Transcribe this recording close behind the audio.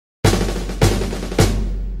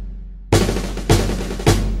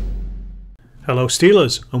Hello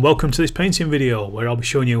Steelers, and welcome to this painting video where I'll be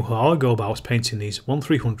showing you how I go about painting these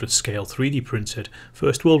 1/300 scale 3D printed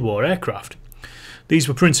First World War aircraft. These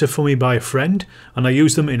were printed for me by a friend and I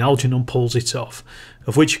use them in Algernon Pulls It Off,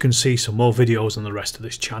 of which you can see some more videos on the rest of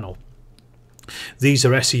this channel. These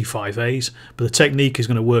are SE-5As, but the technique is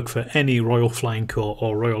going to work for any Royal Flying Corps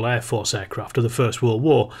or Royal Air Force aircraft of the First World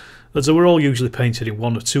War, as they were all usually painted in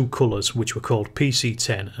one or two colours which were called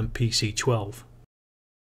PC-10 and PC-12.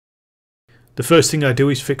 The first thing I do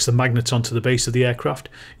is fix the magnet onto the base of the aircraft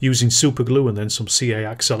using super glue and then some CA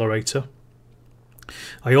accelerator.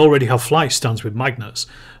 I already have flight stands with magnets,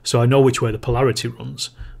 so I know which way the polarity runs,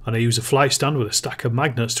 and I use a flight stand with a stack of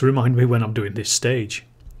magnets to remind me when I'm doing this stage.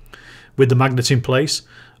 With the magnet in place,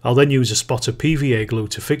 I'll then use a spot of PVA glue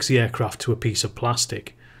to fix the aircraft to a piece of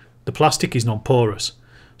plastic. The plastic is non-porous,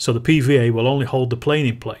 so the PVA will only hold the plane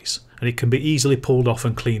in place, and it can be easily pulled off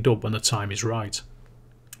and cleaned up when the time is right.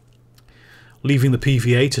 Leaving the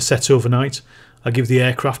PVA to set overnight, I give the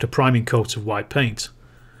aircraft a priming coat of white paint.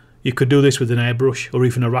 You could do this with an airbrush or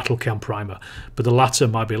even a rattle can primer, but the latter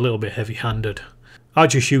might be a little bit heavy handed. I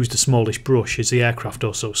just used a smallish brush as the aircraft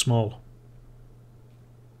are so small.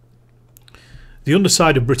 The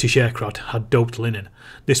underside of British aircraft had doped linen.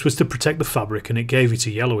 This was to protect the fabric and it gave it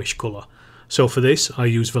a yellowish colour, so for this I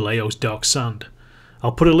used Vallejo's dark sand.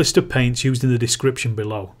 I'll put a list of paints used in the description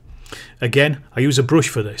below. Again, I use a brush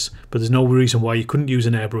for this, but there's no reason why you couldn't use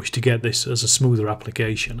an airbrush to get this as a smoother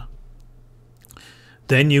application.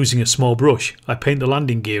 Then, using a small brush, I paint the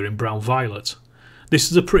landing gear in brown violet. This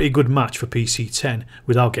is a pretty good match for PC-10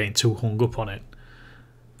 without getting too hung up on it.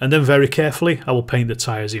 And then very carefully I will paint the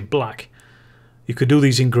tyres in black. You could do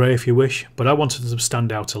these in grey if you wish, but I wanted them to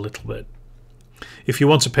stand out a little bit. If you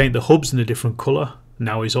want to paint the hubs in a different colour,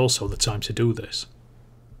 now is also the time to do this.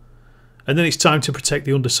 And then it's time to protect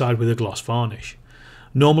the underside with a gloss varnish.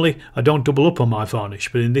 Normally I don't double up on my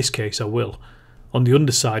varnish, but in this case I will. On the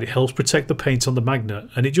underside it helps protect the paint on the magnet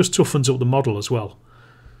and it just toughens up the model as well.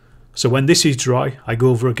 So when this is dry I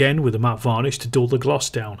go over again with a matte varnish to dull the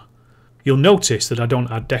gloss down. You'll notice that I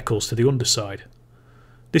don't add decals to the underside.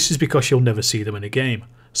 This is because you'll never see them in a game,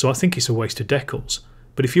 so I think it's a waste of decals.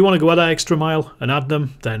 But if you want to go that extra mile and add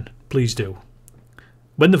them, then please do.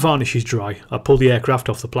 When the varnish is dry, I pull the aircraft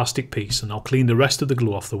off the plastic piece and I'll clean the rest of the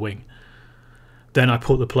glue off the wing. Then I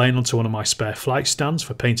put the plane onto one of my spare flight stands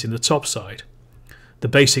for painting the top side. The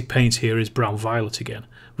basic paint here is brown violet again,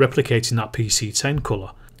 replicating that PC-10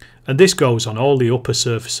 colour, and this goes on all the upper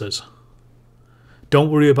surfaces.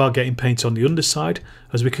 Don't worry about getting paint on the underside,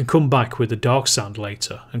 as we can come back with the dark sand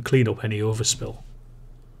later and clean up any overspill.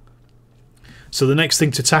 So the next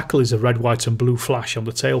thing to tackle is a red, white and blue flash on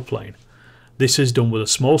the tailplane. This is done with a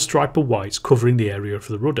small stripe of white covering the area of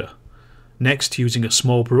the rudder. Next, using a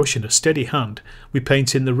small brush and a steady hand, we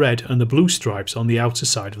paint in the red and the blue stripes on the outer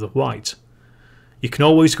side of the white. You can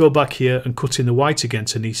always go back here and cut in the white again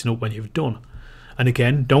to neaten up when you've done. And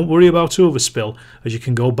again, don't worry about overspill, as you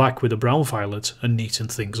can go back with the brown violet and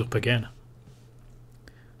neaten things up again.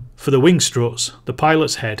 For the wing struts, the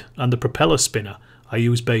pilot's head and the propeller spinner, I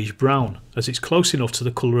use beige brown, as it's close enough to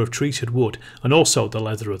the colour of treated wood and also the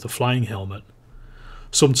leather of the flying helmet.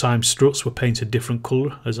 Sometimes struts were painted different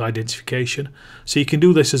colour as identification, so you can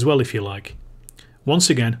do this as well if you like. Once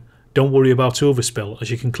again, don't worry about overspill,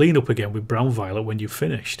 as you can clean up again with brown violet when you've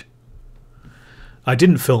finished. I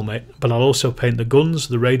didn't film it, but I'll also paint the guns,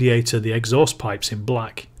 the radiator, the exhaust pipes in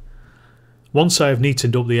black. Once I have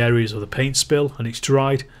neatened up the areas of the paint spill and it's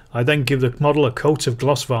dried, I then give the model a coat of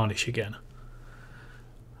gloss varnish again.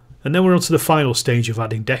 And then we're on to the final stage of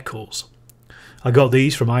adding decals. I got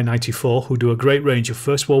these from I-94, who do a great range of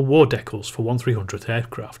First World War decals for 1/300th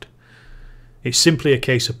aircraft. It's simply a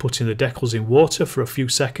case of putting the decals in water for a few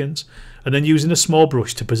seconds and then using a small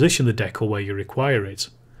brush to position the decal where you require it.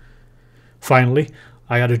 Finally,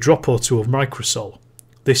 I add a drop or two of microsol.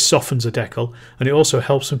 This softens the decal and it also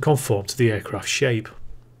helps them conform to the aircraft's shape.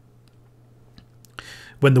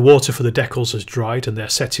 When the water for the decals has dried and they're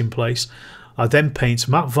set in place, I then paint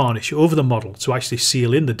matte varnish over the model to actually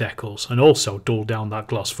seal in the decals and also dull down that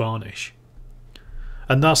gloss varnish.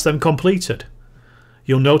 And that's them completed.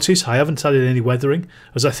 You'll notice I haven't added any weathering,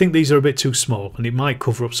 as I think these are a bit too small and it might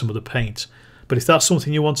cover up some of the paint, but if that's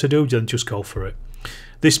something you want to do, then just go for it.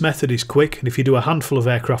 This method is quick, and if you do a handful of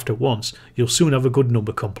aircraft at once, you'll soon have a good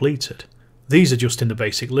number completed. These are just in the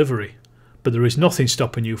basic livery, but there is nothing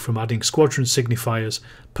stopping you from adding squadron signifiers,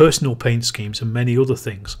 personal paint schemes and many other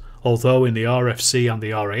things, although in the RFC and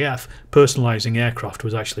the RAF, personalising aircraft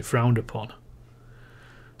was actually frowned upon.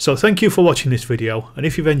 So thank you for watching this video, and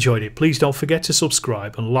if you've enjoyed it, please don't forget to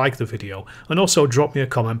subscribe and like the video, and also drop me a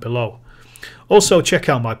comment below. Also check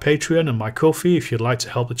out my Patreon and my Ko-fi if you'd like to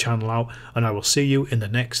help the channel out, and I will see you in the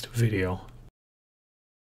next video.